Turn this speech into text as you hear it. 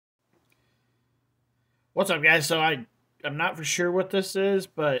What's up, guys? I'm not for sure what this is,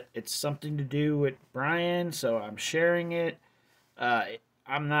 but it's something to do with Bryan, so I'm sharing it. Uh,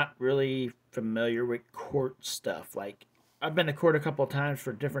 I'm not really familiar with court stuff. Like, I've been to court a couple of times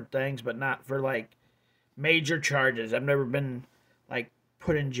for different things, but not for like major charges. I've never been like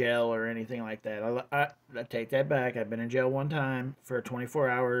put in jail or anything like that. I take that back. I've been in jail one time for a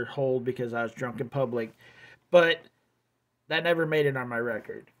 24-hour hold because I was drunk in public, but that never made it on my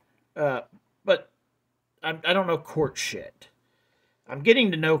record. Uh, but I don't know court shit. I'm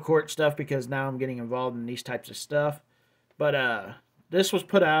getting to know court stuff because now I'm getting involved in these types of stuff. But this was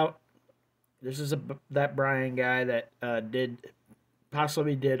put out. This is that Bryan guy that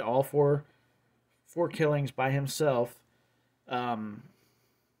possibly did all four killings by himself. Um,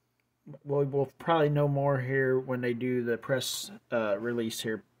 we'll probably know more here when they do the press release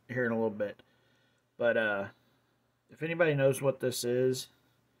here in a little bit. But if anybody knows what this is,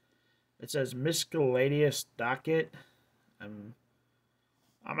 it says Miscellaneous Docket. I'm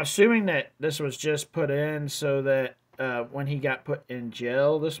I'm assuming that this was just put in so that when he got put in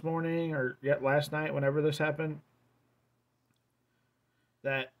jail this morning or yet last night, whenever this happened,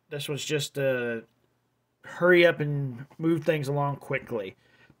 that this was just to hurry up and move things along quickly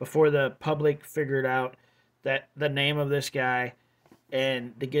before the public figured out that the name of this guy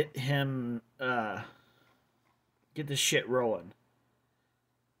and to get him get this shit rolling.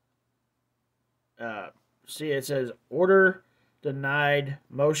 See, it says order denied,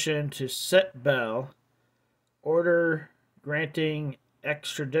 motion to set bail, order granting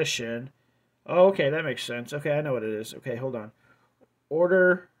extradition. Oh, okay, that makes sense. Okay, I know what it is. Okay, hold on.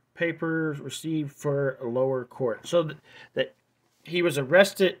 Order papers received for a lower court. So that he was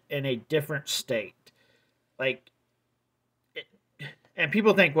arrested in a different state. Like, and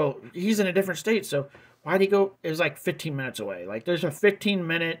people think, well, he's in a different state, so why'd he go? It was like 15 minutes away. Like, there's a 15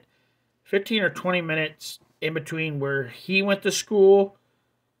 or 20 minutes in between where he went to school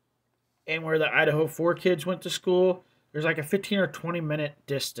and where the Idaho 4 kids went to school. There's like a 15 or 20-minute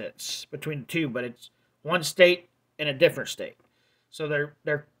distance between the two, but it's one state and a different state. So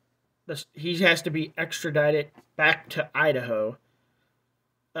he has to be extradited back to Idaho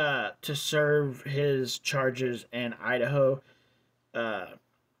to serve his charges in Idaho.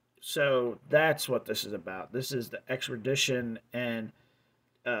 So that's what this is about. This is the extradition, and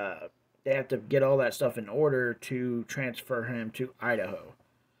they have to get all that stuff in order to transfer him to Idaho.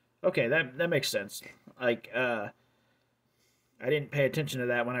 Okay, that makes sense. Like, I didn't pay attention to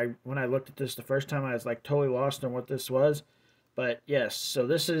that when I looked at this the first time. I was like totally lost on what this was. But yes, so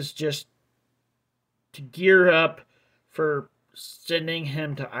this is just to gear up for sending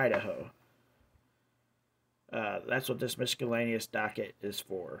him to Idaho. That's what this miscellaneous docket is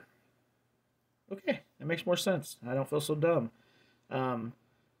for. Okay, that makes more sense. I don't feel so dumb.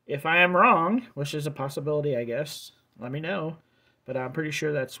 If I am wrong, which is a possibility, I guess, let me know. But I'm pretty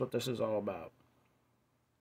sure that's what this is all about.